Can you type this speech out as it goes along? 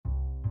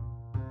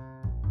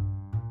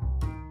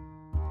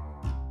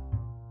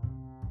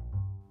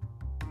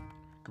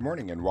Good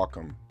morning and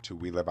welcome to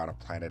We Live on a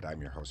Planet.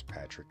 I'm your host,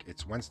 Patrick.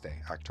 It's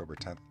Wednesday, October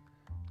 10th,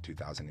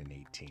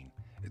 2018.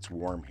 It's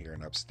warm here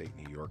in upstate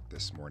New York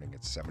this morning.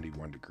 It's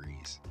 71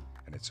 degrees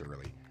and it's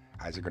early.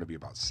 Highs are going to be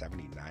about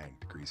 79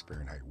 degrees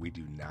Fahrenheit. We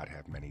do not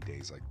have many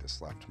days like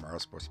this left.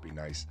 Tomorrow's supposed to be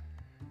nice,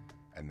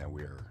 and then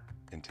we're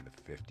into the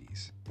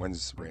 50s.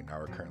 Winds right now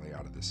are currently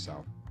out of the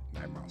south,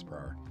 9 miles per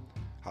hour.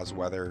 How's the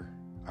weather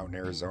out in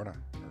Arizona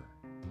or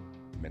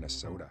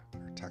Minnesota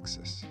or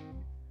Texas,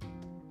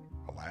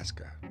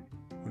 Alaska?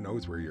 Who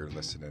knows where you're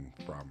listening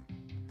from?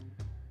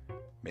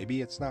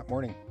 Maybe it's not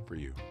morning for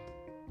you,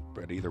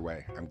 but either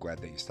way, I'm glad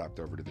that you stopped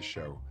over to the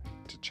show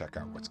to check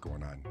out what's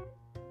going on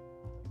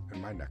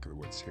in my neck of the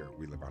woods here at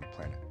We Live on a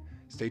Planet.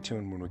 Stay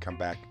tuned. When we come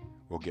back,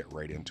 we'll get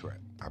right into it.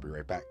 I'll be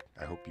right back.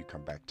 I hope you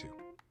come back too.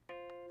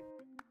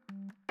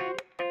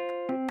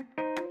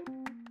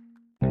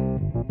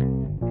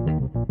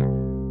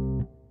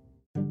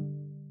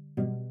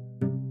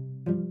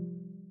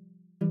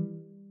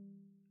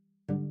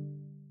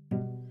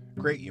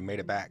 Great, you made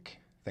it back.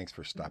 Thanks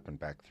for stopping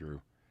back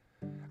through.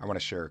 I want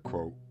to share a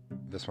quote.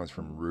 This one's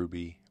from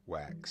Ruby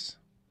Wax.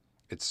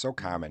 It's so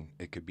common,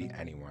 it could be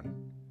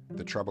anyone.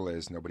 The trouble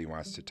is, nobody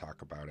wants to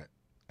talk about it,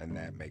 and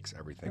that makes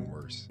everything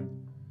worse.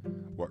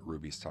 What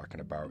Ruby's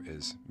talking about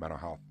is mental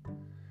health.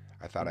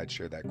 I thought I'd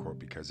share that quote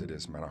because it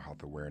is mental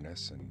health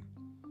awareness, and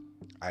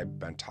I've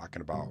been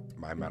talking about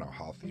my mental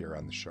health here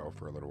on the show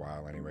for a little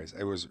while anyways.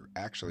 It was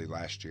actually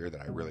last year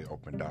that I really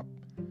opened up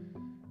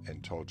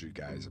and told you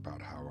guys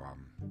about how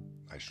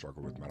I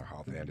struggle with mental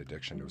health and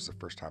addiction. It was the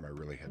first time I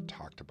really had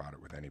talked about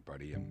it with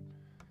anybody, and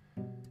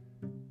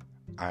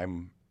I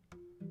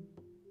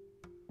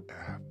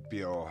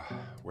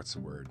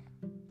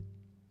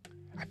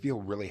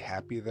feel really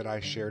happy that I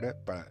shared it,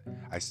 but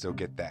I still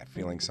get that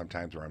feeling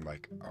sometimes where I'm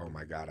like, oh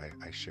my God, I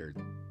shared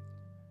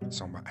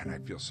so much and I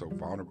feel so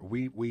vulnerable.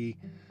 We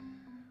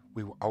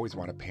always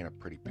want to paint a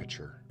pretty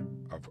picture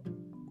of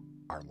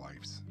our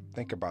lives.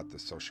 Think about the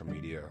social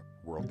media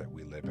world that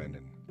we live in,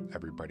 and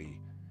everybody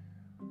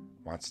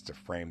wants to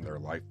frame their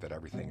life that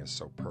everything is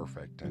so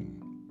perfect,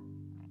 and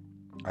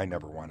I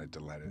never wanted to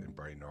let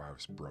anybody know I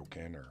was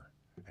broken or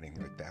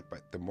anything like that,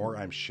 but the more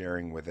I'm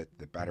sharing with it,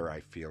 the better I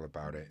feel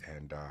about it,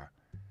 and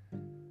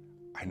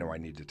I know I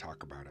need to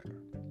talk about it.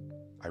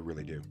 I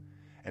really do.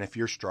 And if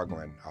you're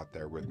struggling out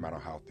there with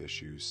mental health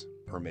issues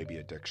or maybe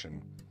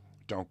addiction,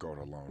 don't go it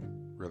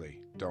alone.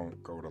 Really,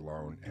 don't go it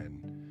alone,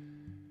 and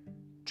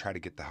try to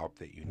get the help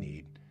that you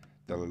need.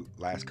 The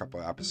last couple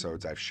of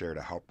episodes, I've shared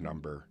a help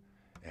number,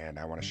 and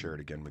I want to share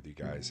it again with you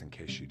guys in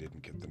case you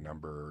didn't get the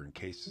number, or in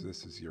case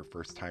this is your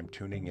first time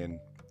tuning in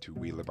to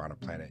We Live on a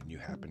Planet and you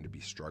happen to be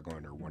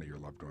struggling, or one of your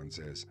loved ones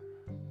is.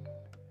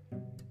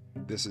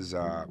 This is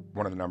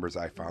one of the numbers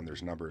I found.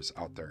 There's numbers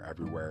out there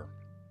everywhere.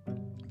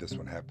 This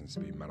one happens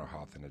to be mental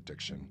health and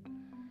addiction,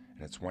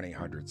 and it's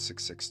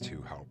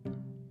 1-800-662-HELP.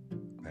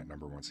 That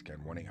number, once again,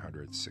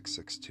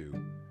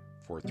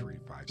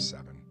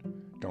 1-800-662-4357.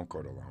 Don't go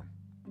it alone,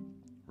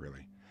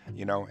 really.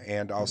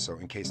 And also,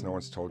 in case no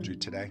one's told you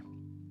today,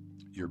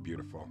 you're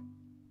beautiful,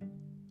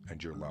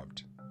 and you're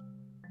loved,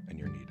 and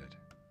you're needed.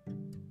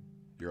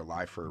 You're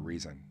alive for a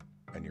reason,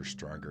 and you're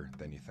stronger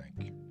than you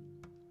think.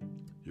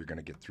 You're going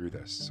to get through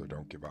this, so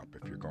don't give up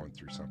if you're going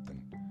through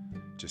something.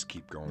 Just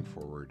keep going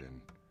forward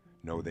and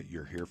know that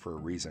you're here for a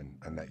reason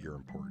and that you're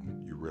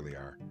important. You really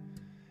are.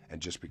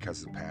 And just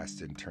because the past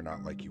didn't turn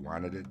out like you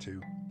wanted it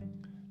to,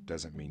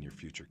 doesn't mean your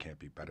future can't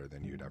be better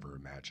than you'd ever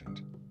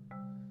imagined.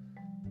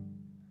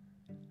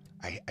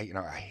 I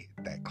hate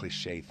that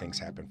cliche, things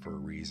happen for a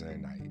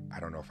reason.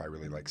 I don't know if I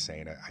really like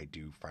saying it. I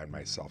do find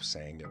myself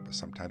saying it, but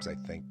sometimes I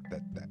think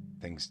that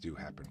things do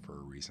happen for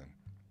a reason.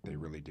 They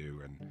really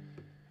do. And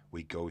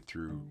we go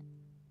through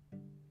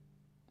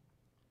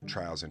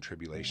trials and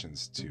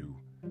tribulations to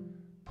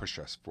push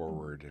us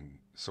forward, and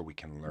so we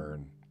can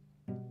learn.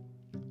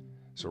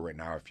 So right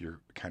now, if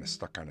you're kind of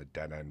stuck on a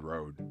dead-end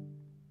road,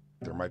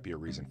 there might be a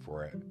reason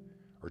for it.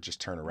 Or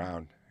just turn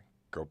around,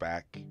 go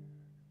back,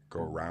 go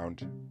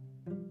around.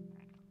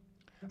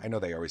 I know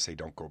they always say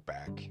don't go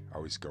back,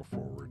 always go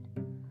forward.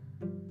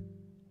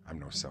 I'm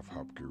no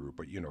self-help guru,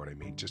 but you know what I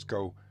mean. Just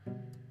go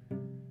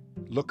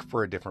look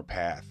for a different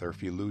path, or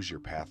if you lose your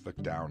path, look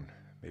down.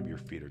 Maybe your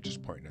feet are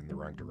just pointing in the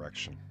wrong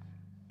direction.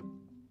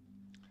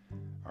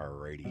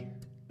 Alrighty,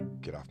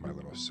 get off my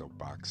little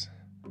soapbox.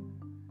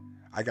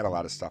 I got a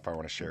lot of stuff I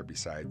want to share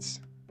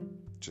besides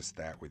just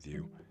that with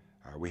you.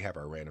 We have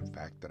our random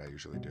fact that I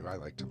usually do. I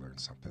like to learn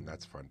something.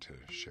 That's fun to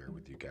share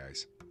with you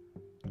guys.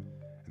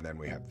 And then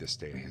we have this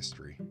day of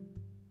history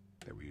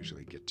that we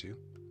usually get to.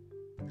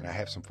 And I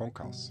have some phone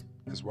calls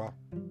as well.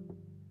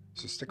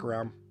 So stick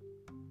around,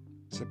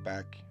 sit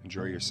back,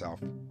 enjoy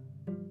yourself,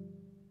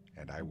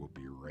 and I will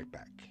be right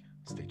back.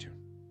 Stay tuned.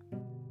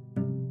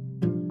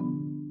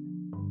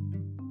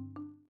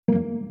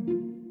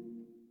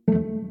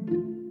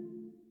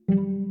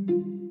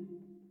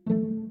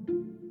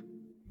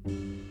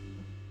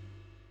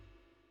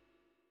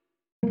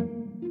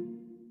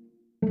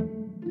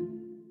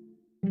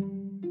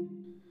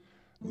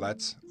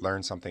 Let's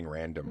learn something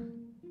random.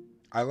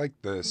 I like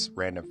this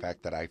random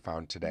fact that I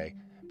found today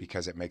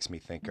because it makes me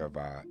think of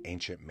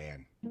ancient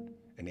man,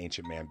 an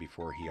ancient man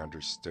before he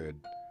understood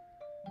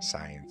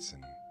science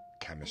and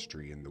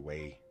chemistry and the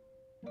way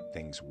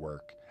things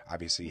work.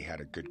 Obviously, he had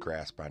a good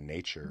grasp on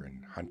nature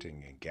and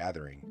hunting and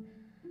gathering,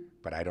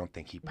 but I don't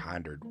think he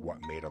pondered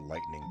what made a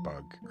lightning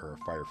bug or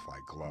a firefly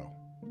glow.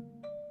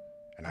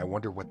 And I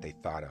wonder what they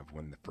thought of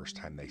when the first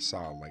time they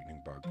saw a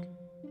lightning bug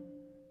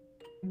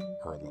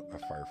or a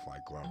firefly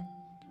glow.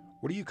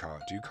 What do you call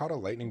it? Do you call it a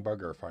lightning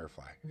bug or a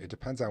firefly? It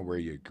depends on where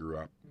you grew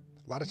up.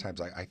 A lot of times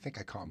I think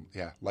I call them,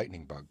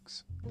 lightning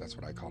bugs. That's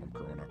what I called them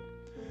growing up.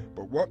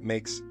 But what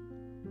makes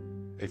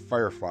a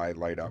firefly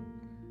light up?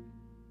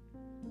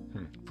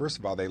 First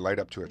of all, they light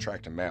up to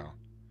attract a male.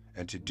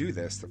 And to do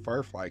this, the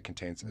firefly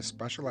contains a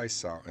specialized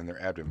cell in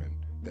their abdomen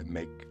that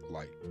make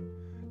light.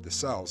 The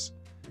cells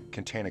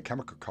contain a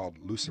chemical called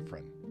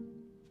luciferin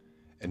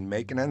and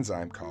make an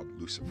enzyme called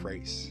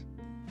luciferase.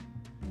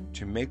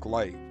 To make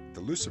light, the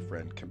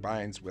luciferin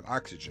combines with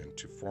oxygen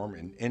to form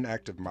an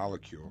inactive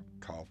molecule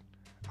called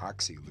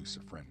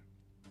oxyluciferin.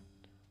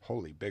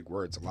 Holy big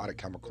words, a lot of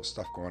chemical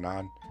stuff going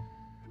on.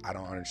 I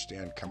don't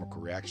understand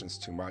chemical reactions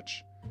too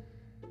much.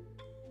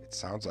 It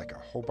sounds like a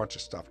whole bunch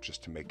of stuff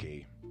just to make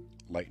a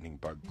lightning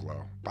bug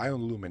glow.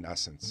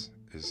 Bioluminescence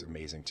is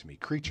amazing to me.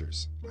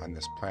 Creatures on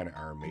this planet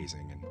are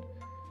amazing, and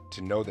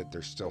to know that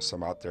there's still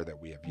some out there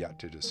that we have yet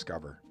to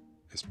discover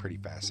is pretty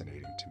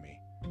fascinating to me,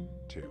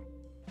 too.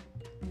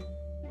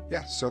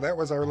 Yeah, so that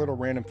was our little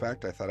random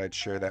fact. I thought I'd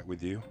share that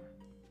with you.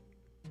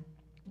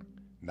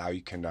 Now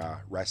you can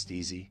rest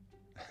easy.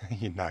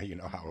 Now you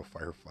know how a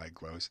firefly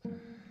glows.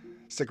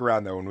 Stick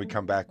around, though. When we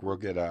come back, we'll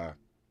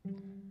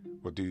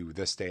do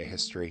This Day of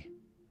History.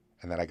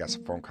 And then I got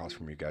some phone calls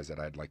from you guys that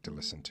I'd like to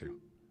listen to.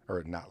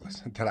 Or not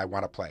listen, that I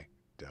want to play.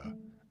 Duh.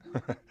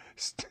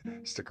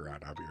 Stick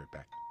around. I'll be right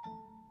back.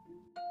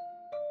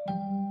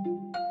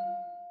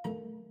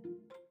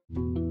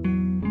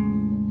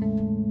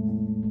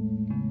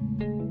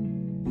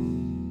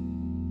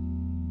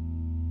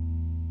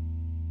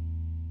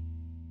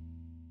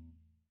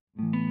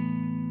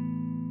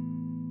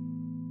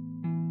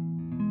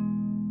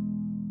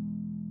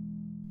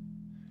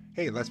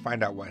 Hey, let's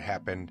find out what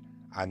happened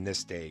on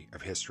this day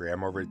of history.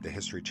 I'm over at the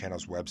History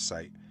Channel's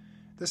website.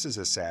 This is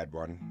a sad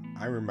one.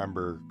 I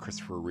remember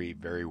Christopher Reeve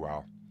very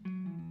well.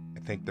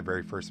 I think the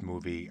very first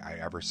movie I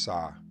ever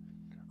saw,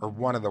 or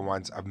one of the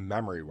ones of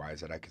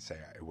memory-wise that I could say,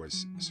 it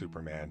was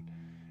Superman.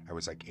 I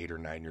was like 8 or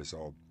 9 years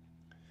old.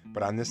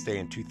 But on this day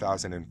in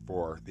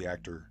 2004, the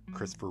actor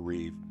Christopher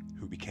Reeve,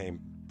 who became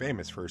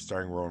famous for his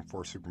starring role in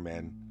 4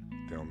 Superman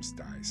films,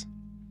 dies.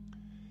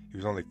 He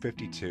was only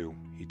 52.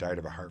 He died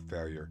of a heart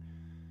failure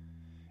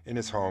in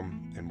his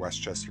home in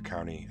Westchester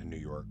County in New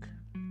York.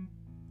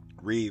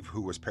 Reeve,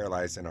 who was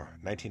paralyzed in a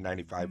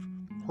 1995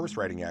 horse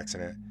riding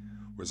accident,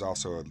 was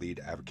also a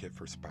lead advocate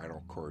for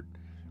spinal cord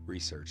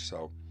research.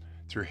 So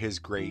through his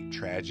great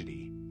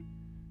tragedy,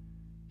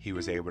 he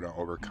was able to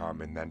overcome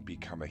and then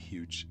become a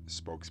huge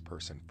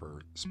spokesperson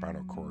for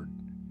spinal cord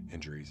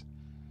injuries.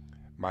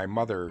 My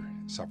mother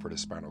suffered a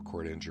spinal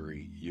cord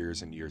injury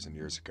years and years and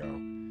years ago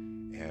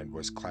and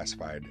was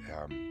classified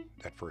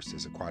at first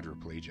as a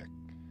quadriplegic.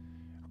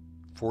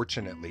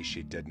 Fortunately,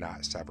 she did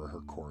not sever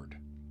her cord,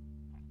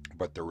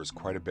 but there was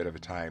quite a bit of a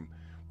time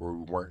where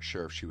we weren't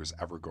sure if she was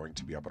ever going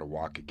to be able to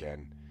walk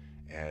again,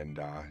 and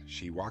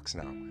she walks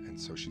now,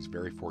 and so she's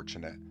very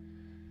fortunate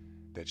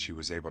that she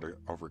was able to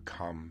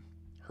overcome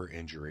her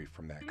injury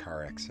from that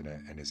car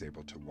accident and is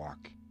able to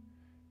walk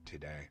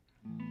today.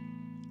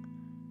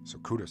 So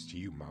kudos to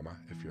you, Mama,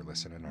 if you're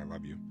listening. I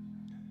love you.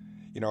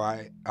 You know,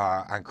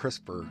 on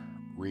Christopher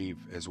Reeve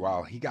as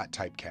well, he got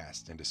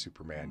typecast into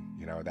Superman.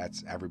 You know,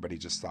 that's everybody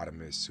just thought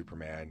him as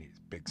Superman. He's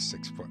big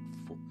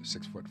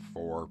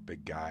 6'4",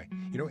 big guy.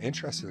 You know,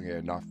 interestingly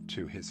enough,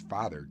 too, his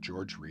father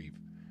George Reeve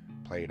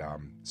played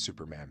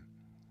Superman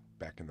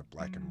back in the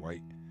black and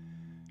white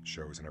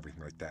shows and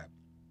everything like that.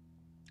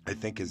 I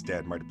think his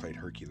dad might have played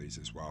Hercules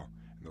as well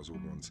in those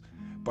old ones.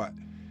 But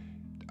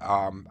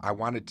I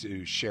wanted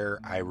to share.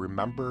 I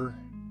remember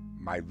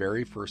my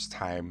very first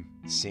time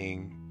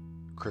seeing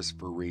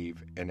Christopher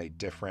Reeve in a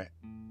different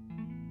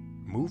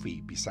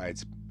movie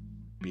besides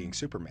being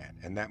Superman,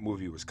 and that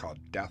movie was called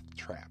Death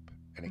Trap,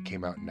 and it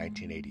came out in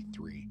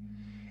 1983.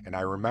 And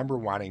I remember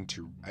wanting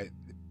to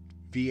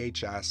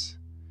VHS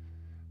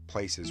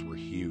places were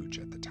huge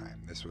at the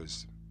time. This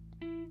was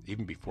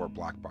even before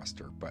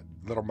Blockbuster, but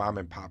little mom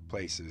and pop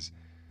places,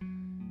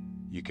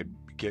 you could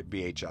get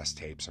VHS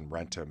tapes and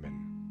rent them.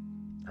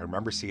 And I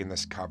remember seeing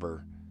this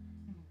cover,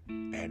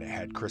 and it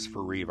had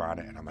Christopher Reeve on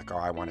it, and I'm like, oh,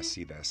 I want to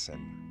see this.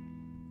 And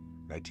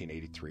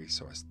 1983,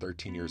 so I was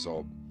 13 years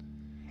old.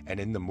 And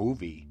in the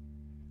movie,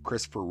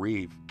 Christopher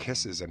Reeve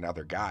kisses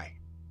another guy.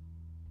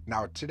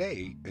 Now,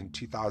 today, in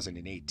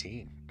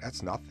 2018,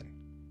 that's nothing.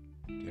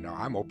 You know,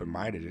 I'm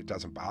open-minded. It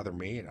doesn't bother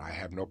me, and I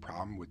have no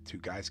problem with 2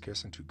 guys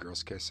kissing, 2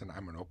 girls kissing.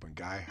 I'm an open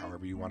guy,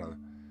 however you want to,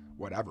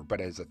 whatever. But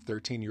as a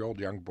 13-year-old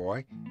young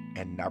boy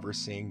and never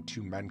seeing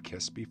 2 men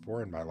kiss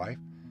before in my life,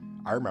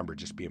 I remember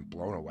just being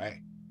blown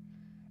away.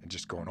 and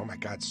just going, oh my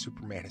God,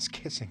 Superman is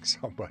kissing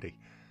somebody.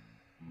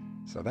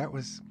 So that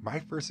was my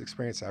first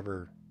experience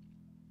ever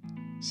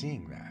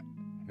seeing that.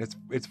 And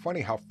it's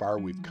funny how far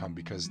we've come,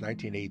 because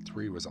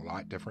 1983 was a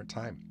lot different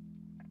time,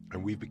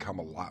 and we've become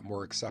a lot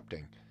more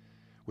accepting,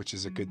 which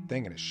is a good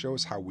thing. And it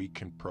shows how we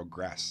can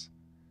progress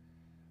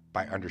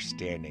by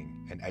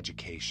understanding and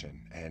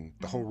education. And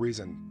the whole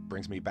reason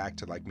brings me back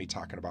to like me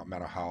talking about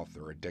mental health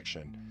or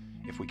addiction.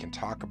 If we can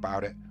talk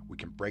about it, we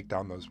can break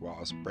down those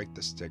walls, break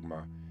the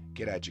stigma,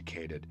 get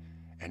educated,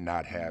 and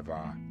not have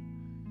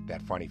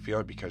that funny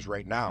feeling. Because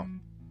right now,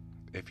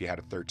 if you had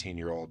a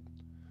 13-year-old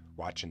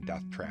watching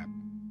Death Trap,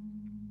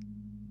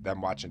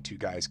 them watching two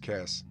guys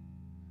kiss,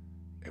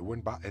 it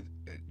wouldn't bother.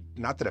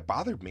 Not that it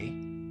bothered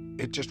me,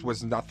 it just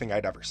was nothing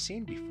I'd ever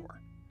seen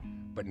before.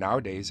 But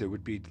nowadays, it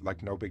would be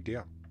like no big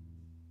deal,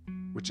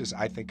 which is,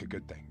 I think, a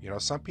good thing. You know,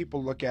 some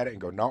people look at it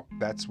and go, no,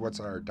 that's what's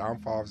our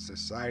downfall of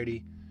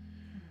society.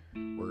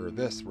 We're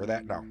this, we're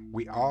that. No,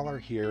 we all are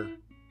here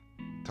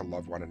to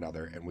love one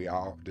another, and we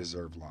all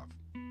deserve love.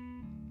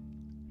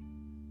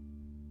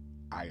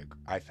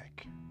 I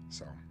think.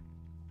 So,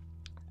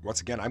 once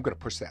again, I'm going to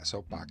push that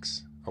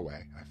soapbox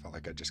away. I felt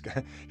like I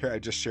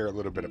just share a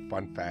little bit of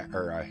fun fact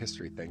or a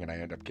history thing, and I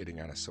end up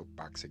getting on a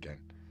soapbox again.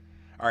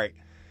 All right.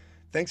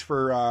 Thanks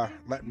for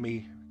letting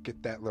me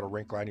get that little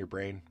wrinkle on your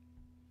brain.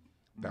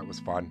 That was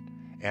fun.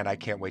 And I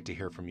can't wait to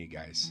hear from you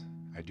guys.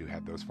 I do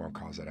have those phone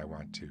calls that I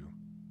want to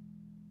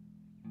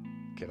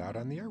get out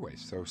on the airwaves.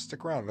 So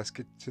stick around. Let's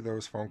get to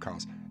those phone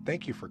calls.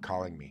 Thank you for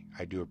calling me.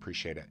 I do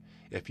appreciate it.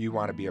 If you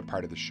want to be a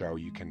part of the show,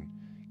 you can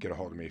get a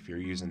hold of me. If you're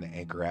using the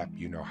Anchor app,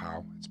 you know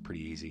how. It's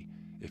pretty easy.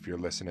 If you're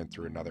listening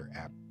through another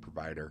app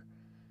provider,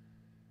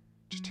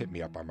 just hit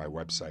me up on my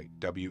website,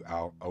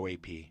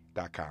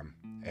 WLOAP.com,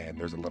 and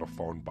there's a little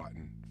phone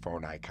button,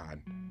 phone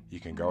icon. You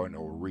can go and it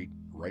will read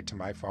right to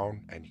my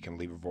phone, and you can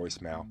leave a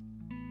voicemail.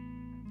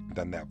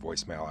 Then that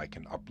voicemail I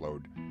can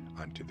upload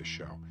onto the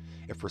show.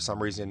 If for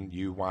some reason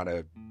you want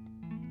to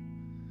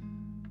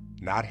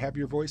not have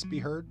your voice be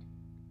heard,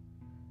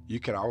 you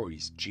can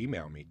always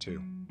Gmail me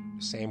too.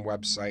 Same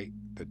website,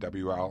 the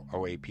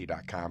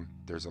WLOAP.com.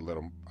 There's a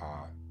little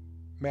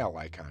mail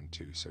icon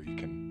too, so you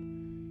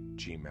can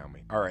Gmail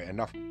me. All right,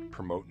 enough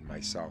promoting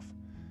myself.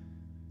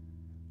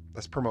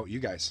 Let's promote you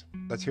guys.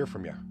 Let's hear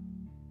from you.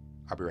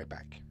 I'll be right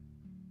back.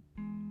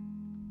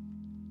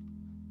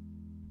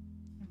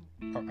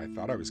 Oh, I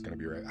thought I was going to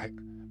be right.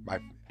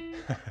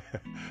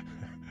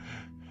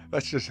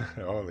 Let's just,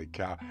 holy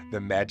cow,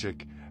 the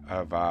magic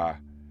of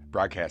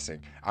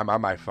broadcasting. I'm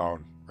on my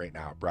phone right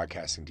now,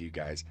 broadcasting to you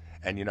guys.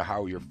 And you know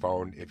how your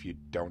phone, if you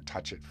don't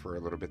touch it for a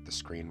little bit, the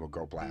screen will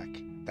go black?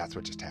 That's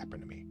what just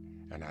happened to me.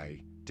 And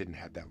I didn't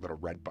have that little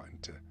red button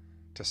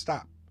to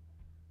stop.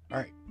 All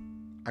right,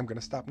 I'm going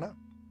to stop now.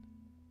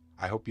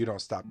 I hope you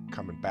don't stop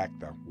coming back,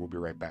 though. We'll be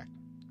right back.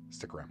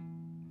 Stick around.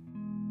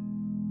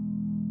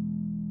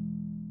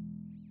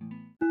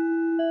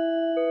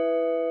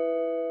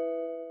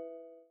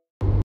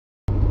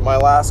 My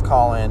last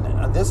call in,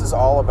 this is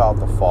all about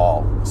the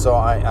fall. So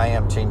I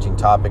am changing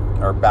topic,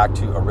 or back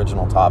to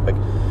original topic.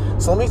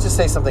 So let me just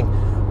say something.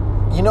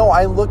 You know,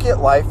 I look at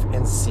life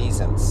in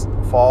seasons.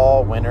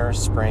 Fall, winter,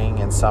 spring,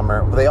 and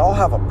summer. They all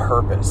have a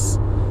purpose.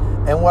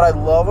 And what I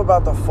love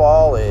about the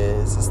fall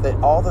is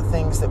that all the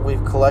things that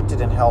we've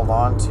collected and held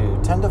on to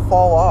tend to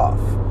fall off.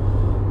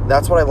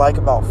 That's what I like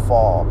about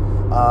fall.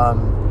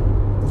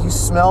 You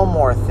smell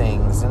more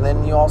things, and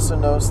then you also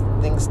know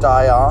things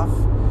die off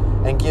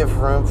and give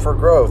room for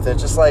growth.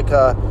 It's just like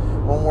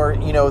when we're,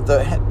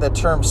 the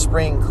term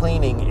spring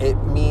cleaning, it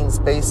means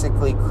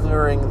basically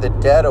clearing the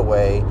dead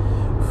away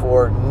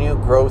for new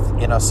growth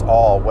in us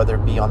all, whether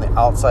it be on the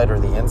outside or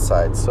the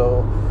inside.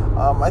 So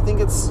I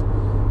think it's,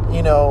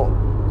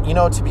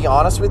 to be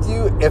honest with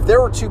you, if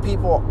there were two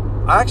people,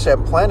 actually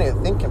I'm planning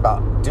to think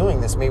about doing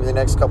this maybe the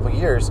next couple of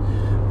years,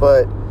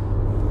 but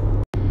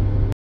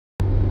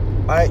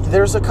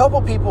there's a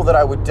couple people that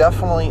I would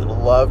definitely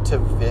love to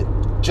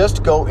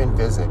just go and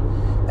visit,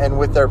 and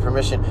with their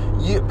permission.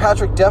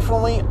 Patrick,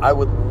 definitely, I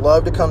would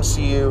love to come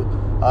see you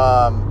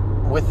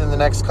within the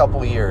next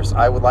couple of years.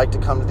 I would like to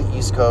come to the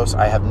East Coast.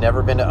 I have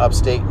never been to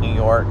upstate New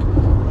York,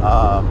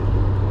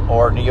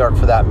 or New York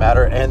for that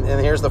matter. And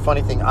here's the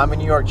funny thing. I'm a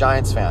New York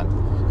Giants fan.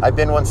 I've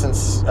been one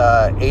since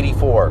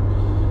 84.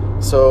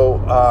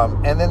 So,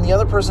 and then the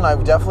other person I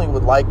definitely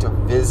would like to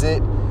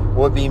visit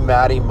would be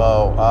Matty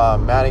Moe.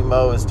 Matty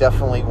Moe is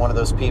definitely one of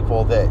those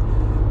people that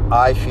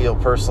I feel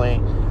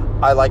personally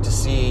I like to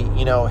see,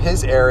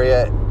 his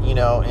area,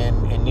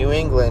 in New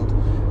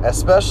England,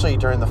 especially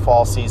during the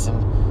fall season.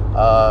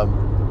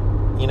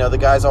 The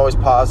guy's always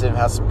positive,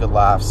 has some good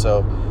laughs.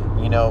 So,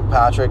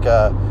 Patrick,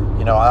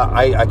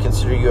 I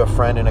consider you a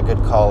friend and a good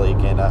colleague,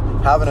 and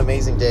have an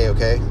amazing day,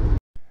 okay?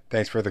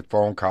 Thanks for the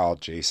phone call,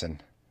 Jason.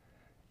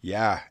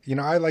 Yeah,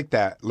 I like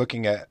that,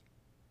 looking at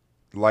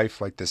life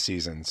like the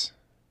seasons.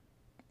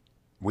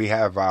 We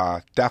have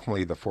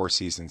definitely the 4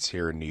 seasons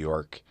here in New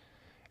York,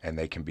 and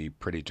they can be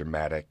pretty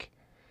dramatic.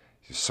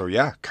 So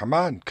yeah, come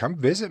on, come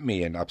visit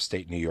me in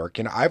upstate New York.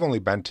 You know, I've only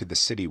been to the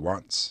city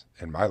once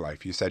in my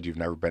life. You said you've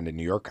never been to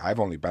New York. I've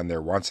only been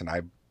there once, and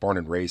I'm born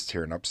and raised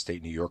here in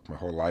upstate New York my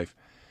whole life.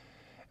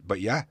 But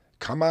yeah,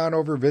 come on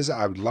over, visit.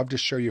 I would love to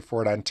show you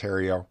Fort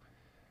Ontario,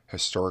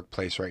 historic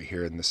place right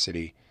here in the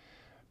city.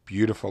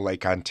 Beautiful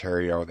Lake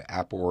Ontario, the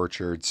apple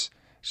orchards.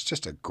 It's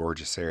just a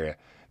gorgeous area.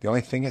 The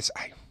only thing is,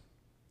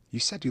 you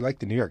said you like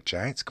the New York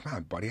Giants. Come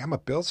on, buddy. I'm a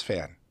Bills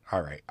fan.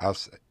 All right,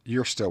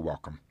 you're still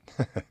welcome.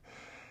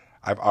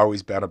 I've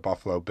always been a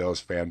Buffalo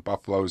Bills fan.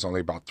 Buffalo is only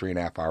about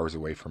 3.5 hours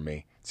away from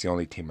me. It's the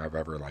only team I've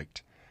ever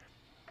liked.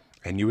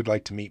 And you would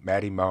like to meet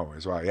Matty Moe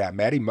as well. Yeah,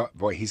 Matty Moe,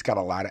 boy, he's got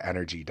a lot of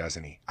energy,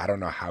 doesn't he? I don't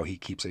know how he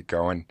keeps it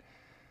going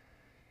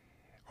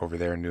over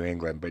there in New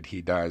England, but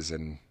he does.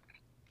 And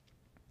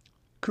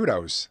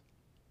kudos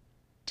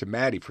to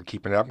Matty for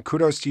keeping it up. And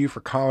kudos to you for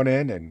calling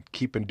in and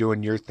keeping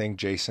doing your thing,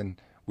 Jason.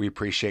 We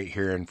appreciate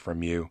hearing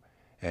from you.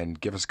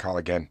 And give us a call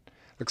again.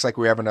 Looks like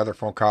we have another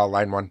phone call,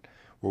 line 1.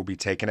 We'll be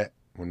taking it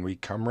when we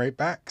come right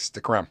back.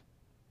 Stick around.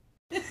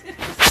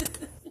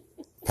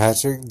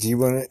 Patrick, do you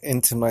want it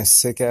into my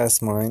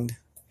sick-ass mind?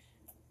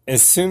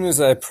 As soon as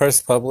I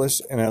press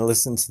publish and I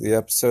listen to the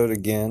episode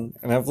again,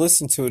 and I've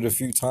listened to it a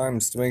few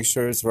times to make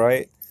sure it's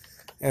right,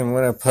 and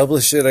when I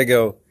publish it, I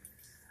go,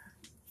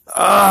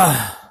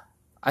 I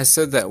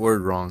said that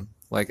word wrong.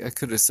 Like, I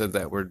could have said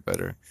that word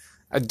better.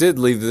 I did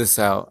leave this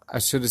out. I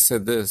should have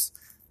said this.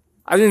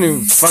 I didn't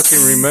even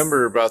fucking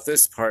remember about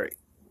this part.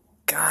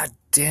 God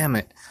damn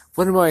it.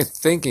 What am I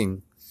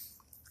thinking?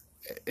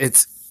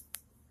 It's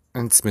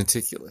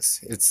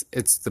meticulous.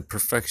 It's the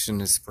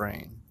perfectionist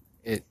brain.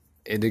 It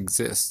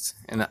exists,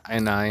 and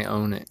I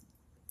own it.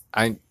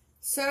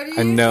 So do you,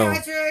 I know.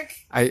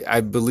 Patrick.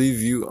 I believe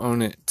you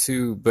own it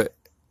too, but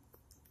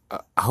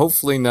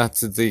hopefully not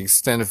to the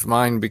extent of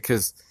mine,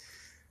 because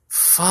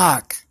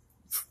fuck,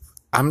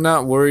 I'm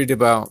not worried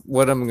about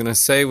what I'm going to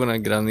say when I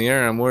get on the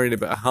air. I'm worried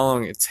about how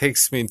long it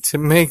takes me to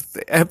make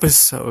the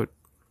episode.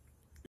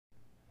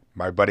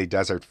 My buddy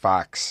Desert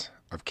Fox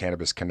of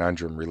Cannabis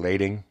Conundrum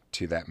relating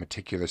to that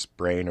meticulous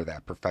brain or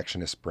that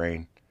perfectionist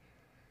brain.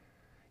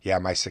 Yeah,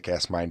 my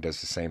sick-ass mind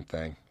does the same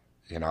thing.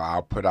 You know,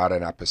 I'll put out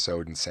an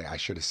episode and say, I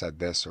should have said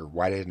this, or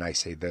why didn't I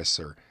say this,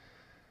 or,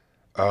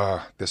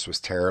 this was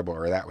terrible,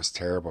 or that was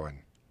terrible. And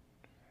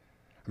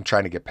I'm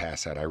trying to get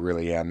past that. I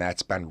really am.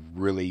 That's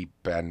really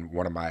been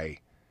one of my,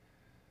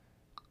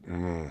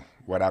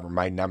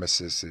 my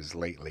nemesis is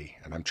lately.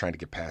 And I'm trying to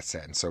get past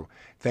that. And so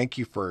thank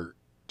you for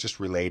just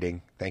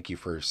relating. Thank you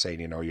for saying,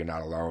 you're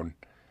not alone.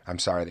 I'm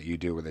sorry that you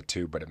deal with it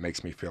too, but it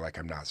makes me feel like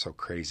I'm not so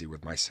crazy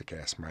with my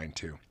sick-ass mind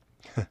too.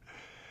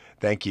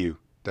 Thank you,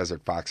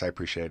 Desert Fox. I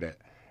appreciate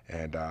it.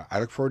 And I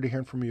look forward to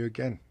hearing from you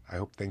again. I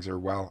hope things are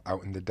well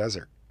out in the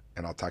desert.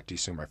 And I'll talk to you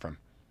soon, my friend.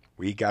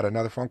 We got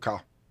another phone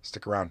call.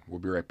 Stick around. We'll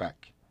be right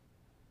back.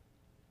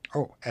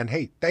 Oh, and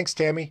hey, thanks,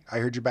 Tammy. I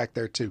heard you back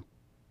there, too.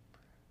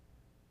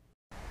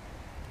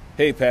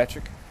 Hey,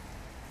 Patrick.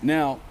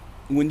 Now,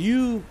 when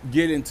you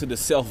get into the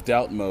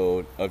self-doubt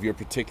mode of your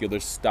particular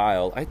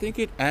style, I think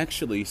it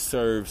actually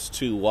serves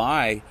to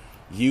why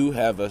you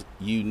have a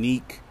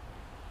unique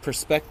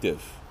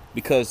perspective,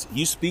 because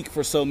you speak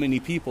for so many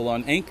people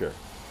on Anchor.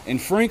 And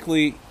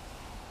frankly,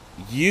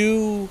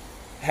 you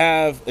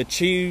have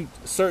achieved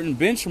certain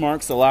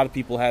benchmarks a lot of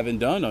people haven't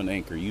done on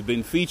Anchor. You've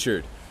been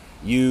featured.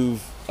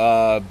 You've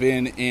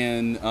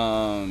been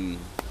on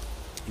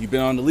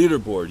the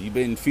leaderboard. You've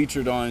been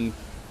featured on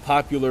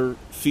popular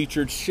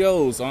featured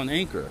shows on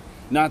Anchor.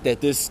 Not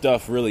that this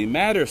stuff really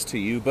matters to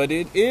you, but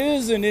it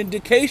is an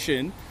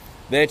indication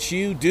that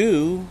you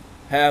do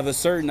have a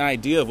certain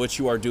idea of what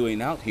you are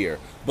doing out here.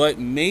 But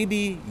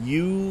maybe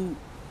you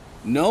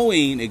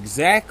knowing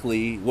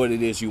exactly what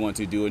it is you want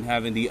to do and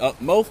having the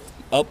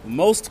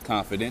utmost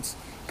confidence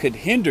could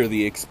hinder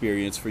the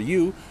experience for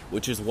you,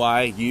 which is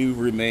why you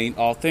remain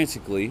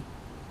authentically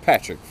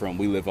Patrick from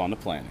We Live on the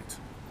Planet.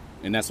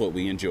 And that's what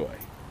we enjoy.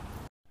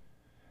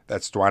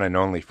 That's the one and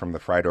only from the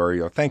Fried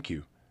Oreo. Thank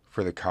you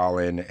for the call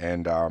in.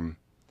 And,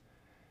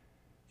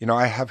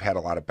 I have had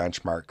a lot of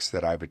benchmarks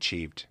that I've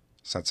achieved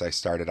since I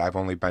started. I've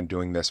only been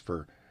doing this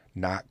for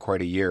not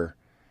quite a year.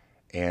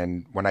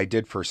 And when I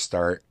did first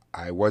start,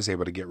 I was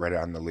able to get right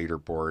on the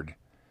leaderboard.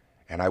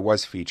 And I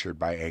was featured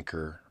by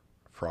Anchor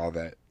for all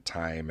that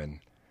time. And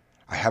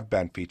I have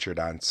been featured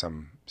on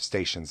some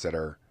stations that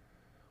are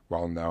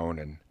well known.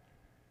 And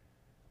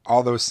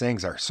all those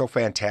things are so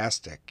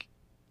fantastic.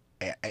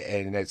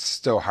 And it's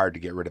still hard to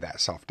get rid of that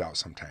self-doubt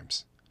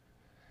sometimes.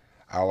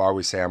 I'll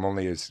always say I'm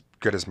only as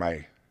good as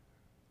my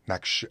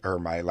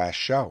my last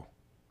show.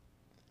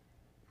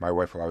 My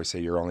wife will always say,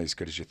 you're only as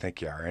good as you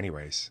think you are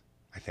anyways.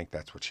 I think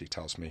that's what she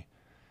tells me.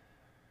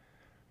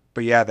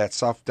 But yeah, that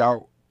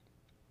self-doubt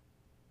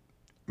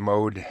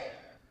mode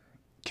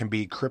can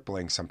be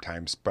crippling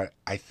sometimes. But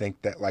I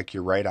think that, like,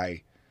 you're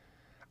right.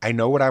 I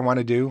know what I want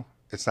to do.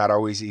 It's not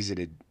always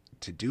easy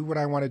to do what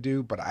I want to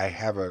do, but I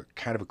have a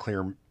kind of a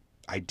clear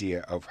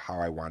idea of how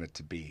I want it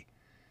to be.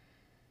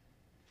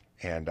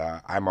 And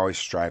I'm always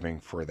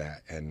striving for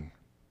that. And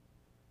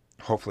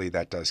hopefully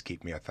that does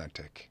keep me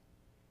authentic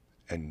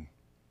and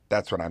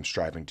that's what I'm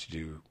striving to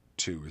do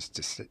too, is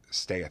to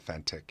stay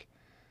authentic.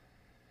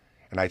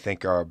 And I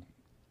think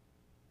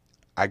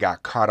I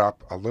got caught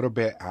up a little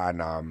bit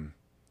on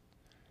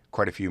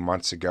quite a few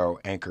months ago.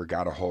 Anchor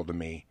got a hold of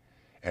me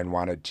and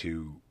wanted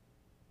to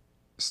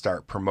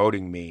start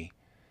promoting me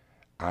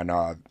on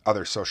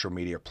other social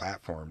media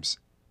platforms.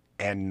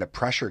 And the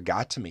pressure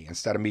got to me.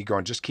 Instead of me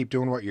going, just keep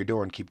doing what you're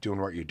doing,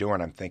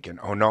 I'm thinking,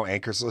 oh no,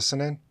 Anchor's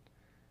listening.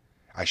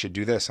 I should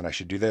do this, and I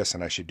should do this,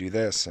 and I should do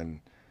this.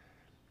 And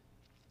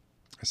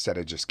instead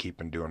of just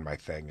keeping doing my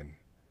thing. And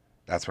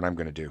that's what I'm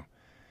going to do.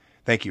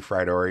 Thank you,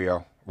 Fried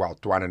Oreo. Well,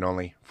 the one and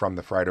only from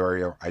the Fried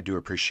Oreo. I do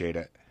appreciate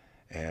it.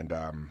 And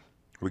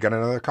we got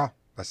another call.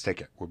 Let's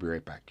take it. We'll be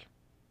right back.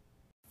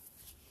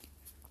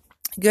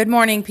 Good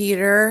morning,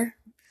 Peter.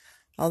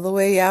 All the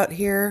way out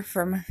here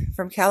from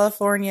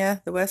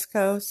California, the West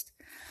Coast.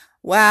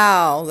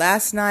 Wow,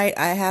 last night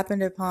I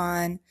happened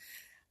upon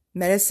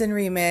Medicine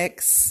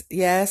Remix.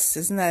 Yes,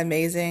 isn't that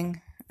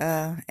amazing?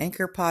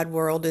 Anchor Pod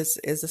world is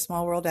a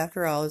small world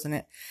after all, isn't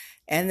it?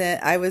 And then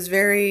I was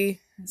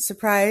very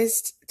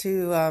surprised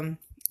to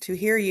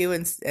hear you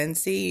and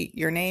see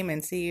your name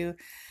and see you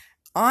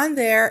on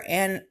there.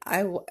 And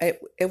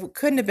it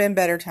couldn't have been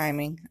better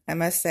timing, I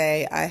must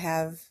say. I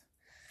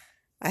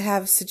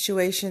have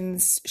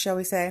situations, shall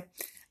we say,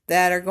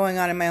 that are going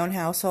on in my own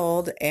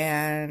household,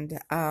 and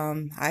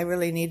I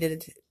really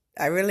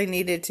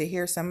needed to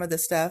hear some of the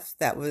stuff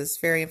that was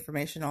very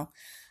informational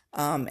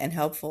and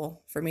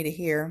helpful for me to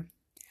hear.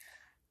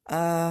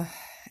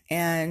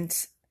 And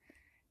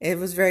it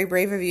was very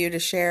brave of you to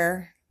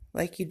share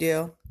like you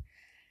do.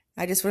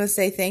 I just want to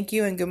say thank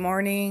you and good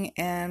morning,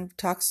 and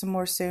talk some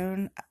more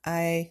soon.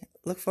 I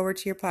look forward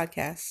to your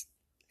podcast.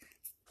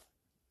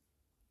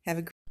 Have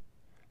a great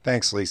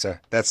Thanks,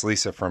 Lisa. That's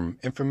Lisa from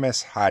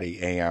Infamous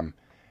Hottie AM.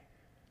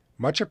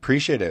 Much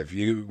appreciative.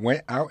 You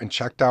went out and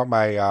checked out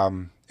my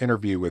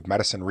interview with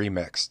Medicine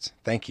Remixed.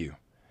 Thank you.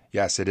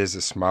 Yes, it is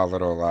a small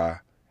little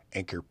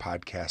Anchor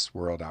podcast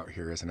world out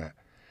here, isn't it?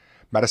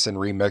 Medicine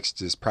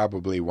Remixed is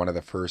probably one of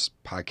the first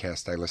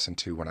podcasts I listened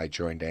to when I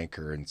joined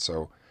Anchor, and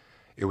so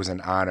it was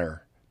an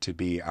honor to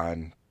be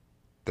on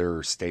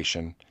their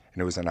station,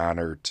 and it was an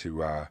honor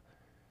to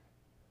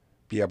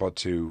be able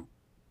to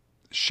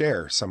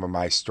share some of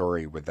my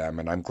story with them.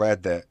 And I'm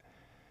glad that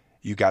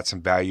you got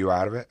some value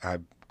out of it.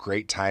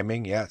 Great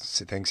timing.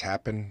 Yes, things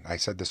happen. I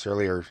said this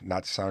earlier,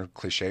 not to sound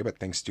cliche, but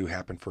things do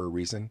happen for a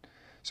reason.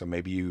 So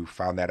maybe you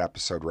found that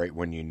episode right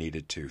when you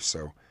needed to.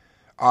 So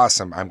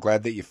awesome. I'm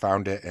glad that you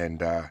found it,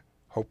 and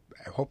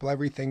hope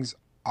everything's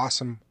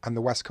awesome on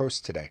the West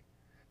Coast today.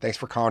 Thanks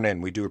for calling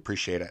in. We do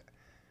appreciate it.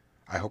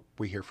 I hope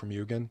we hear from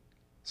you again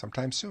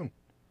sometime soon.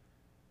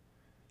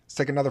 Let's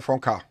take another phone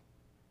call.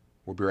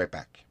 We'll be right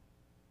back.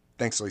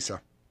 Thanks, Lisa.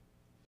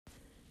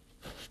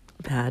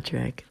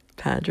 Patrick,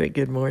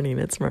 good morning.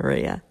 It's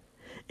Maria.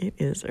 It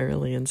is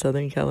early in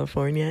Southern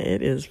California.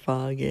 It is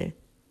foggy.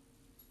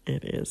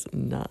 It is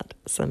not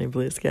sunny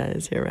blue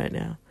skies here right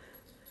now.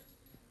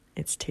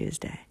 It's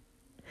Tuesday.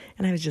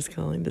 And I was just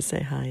calling to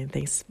say hi, and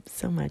thanks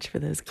so much for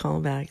those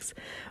callbacks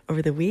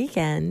over the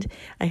weekend.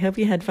 I hope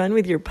you had fun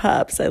with your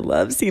pups. I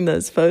love seeing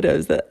those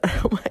photos.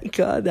 Oh my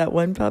God, that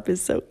one pup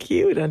is so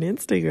cute on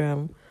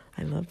Instagram.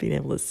 I love being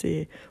able to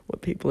see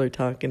what people are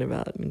talking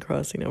about and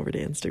crossing over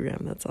to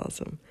Instagram. That's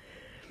awesome.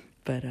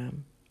 But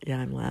yeah,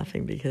 I'm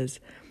laughing because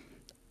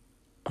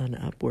on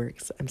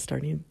Upworks,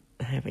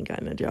 I haven't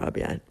gotten a job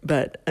yet,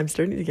 but I'm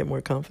starting to get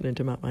more confident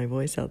about my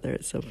voice out there.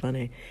 It's so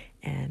funny.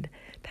 And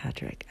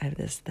Patrick, I have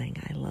this thing.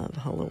 I love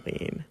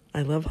Halloween.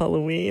 I love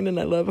Halloween and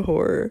I love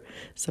horror.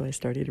 So I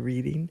started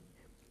reading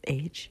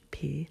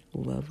H.P.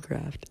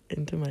 Lovecraft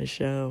into my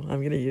show. I'm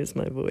going to use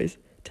my voice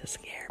to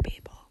scare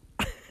people.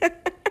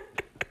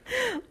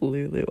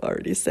 Lulu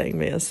already sang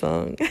me a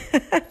song.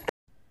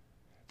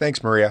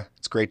 Thanks, Maria.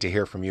 It's great to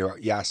hear from you.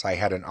 Yes, I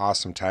had an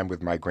awesome time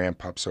with my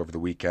grandpups over the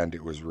weekend.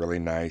 It was really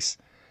nice.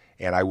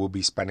 And I will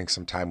be spending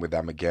some time with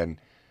them again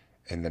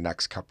in the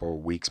next couple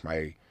of weeks.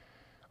 My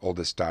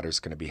oldest daughter's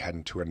going to be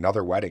heading to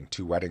another wedding,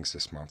 2 weddings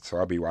this month. So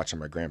I'll be watching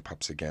my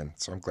grandpups again.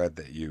 So I'm glad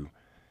that you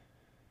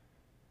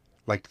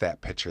liked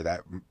that picture.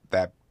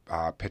 That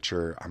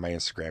picture on my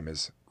Instagram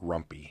is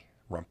Rumpy.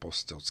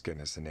 Rumpelstiltskin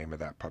is the name of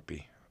that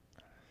puppy.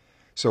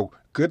 So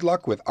good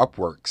luck with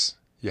Upworks.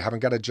 You haven't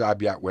got a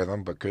job yet with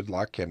them, but good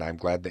luck. And I'm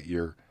glad that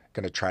you're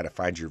going to try to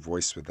find your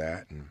voice with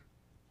that and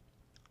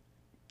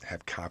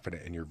have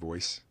confidence in your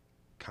voice.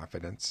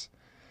 Confidence.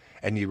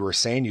 And you were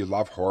saying you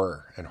love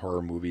horror and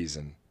horror movies,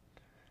 and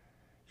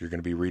you're going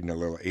to be reading a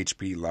little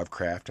H.P.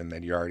 Lovecraft, and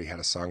then you already had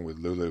a song with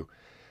Lulu.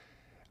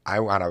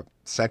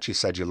 Since you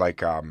said you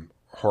like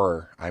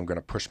horror, I'm going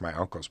to push my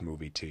uncle's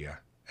movie to you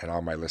and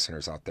all my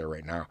listeners out there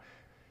right now.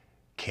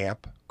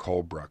 Camp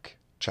Coldbrook.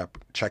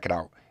 Check it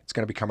out. It's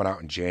going to be coming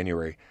out in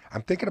January.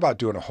 I'm thinking about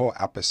doing a whole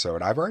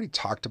episode. I've already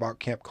talked about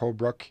Camp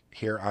Coldbrook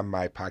here on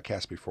my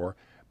podcast before,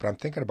 but I'm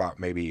thinking about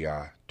maybe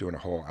doing a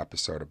whole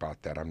episode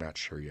about that. I'm not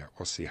sure yet.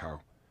 We'll see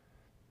how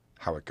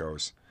it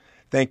goes.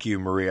 Thank you,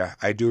 Maria.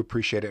 I do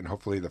appreciate it, and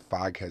hopefully the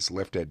fog has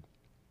lifted.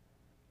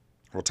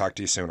 We'll talk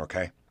to you soon,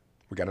 okay?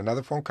 We got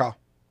another phone call.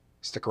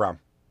 Stick around.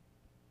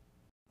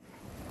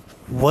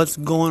 What's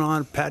going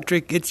on,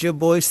 Patrick? It's your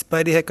boy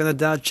Spidey Heck on the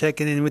dial,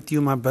 checking in with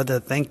you, my brother.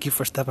 Thank you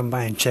for stopping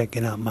by and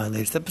checking out my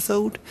latest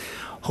episode.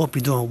 Hope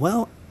you're doing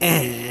well,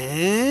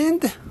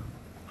 and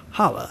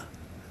holla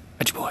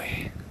at your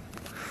boy.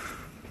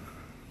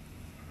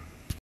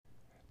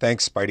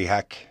 Thanks, Spidey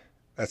Heck.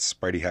 That's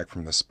Spidey Heck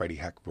from the Spidey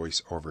Heck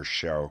voiceover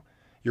show.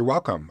 You're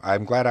welcome.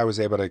 I'm glad I was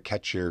able to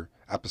catch your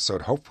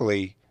episode.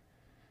 Hopefully,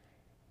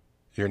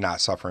 you're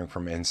not suffering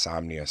from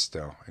insomnia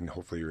still, and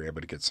hopefully you're able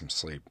to get some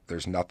sleep.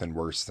 There's nothing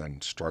worse than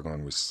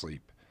struggling with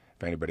sleep.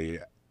 If anybody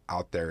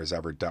out there has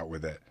ever dealt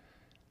with it,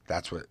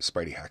 that's what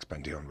Spidey Heck's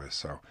been dealing with.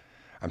 So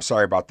I'm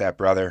sorry about that,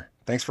 brother.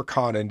 Thanks for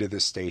calling into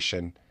this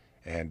station,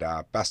 and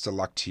best of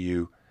luck to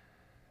you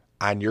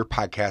on your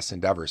podcast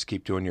endeavors.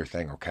 Keep doing your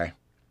thing, okay?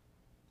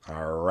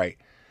 All right.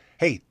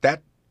 Hey,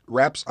 that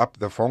wraps up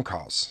the phone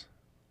calls.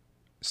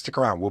 Stick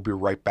around. We'll be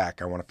right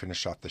back. I want to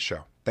finish off the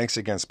show. Thanks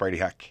again, Spidey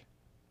Heck.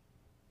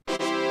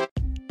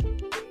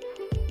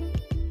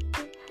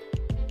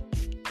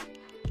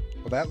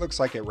 Well, that looks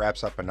like it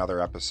wraps up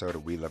another episode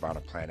of We Live on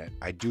a Planet.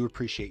 I do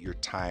appreciate your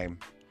time.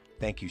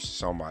 Thank you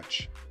so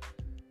much.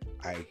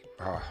 I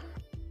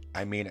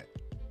mean it.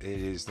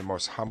 It is the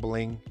most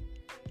humbling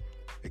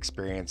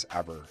experience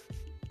ever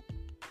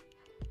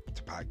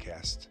to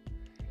podcast.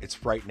 It's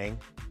frightening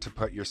to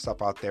put your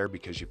stuff out there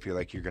because you feel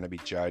like you're going to be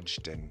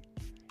judged and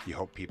you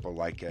hope people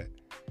like it.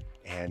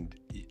 And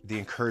the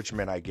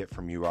encouragement I get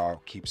from you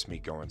all keeps me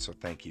going. So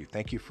thank you.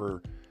 Thank you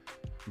for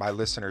my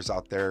listeners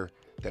out there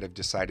that have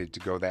decided to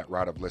go that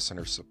route of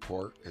listener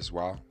support as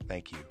well.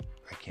 Thank you.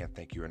 I can't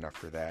thank you enough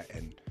for that.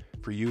 And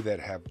for you that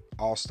have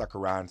all stuck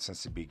around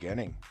since the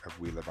beginning of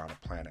We Live on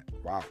a Planet.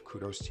 Wow,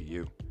 kudos to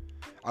you.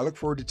 I look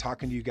forward to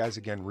talking to you guys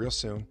again real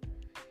soon.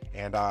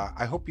 And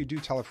I hope you do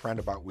tell a friend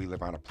about We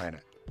Live on a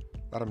Planet.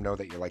 Let them know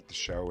that you like the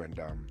show, and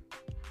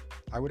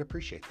I would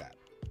appreciate that.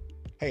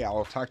 Hey,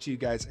 I'll talk to you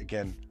guys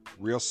again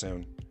real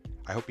soon.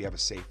 I hope you have a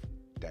safe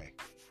day.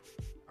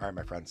 All right,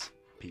 my friends.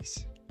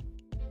 Peace.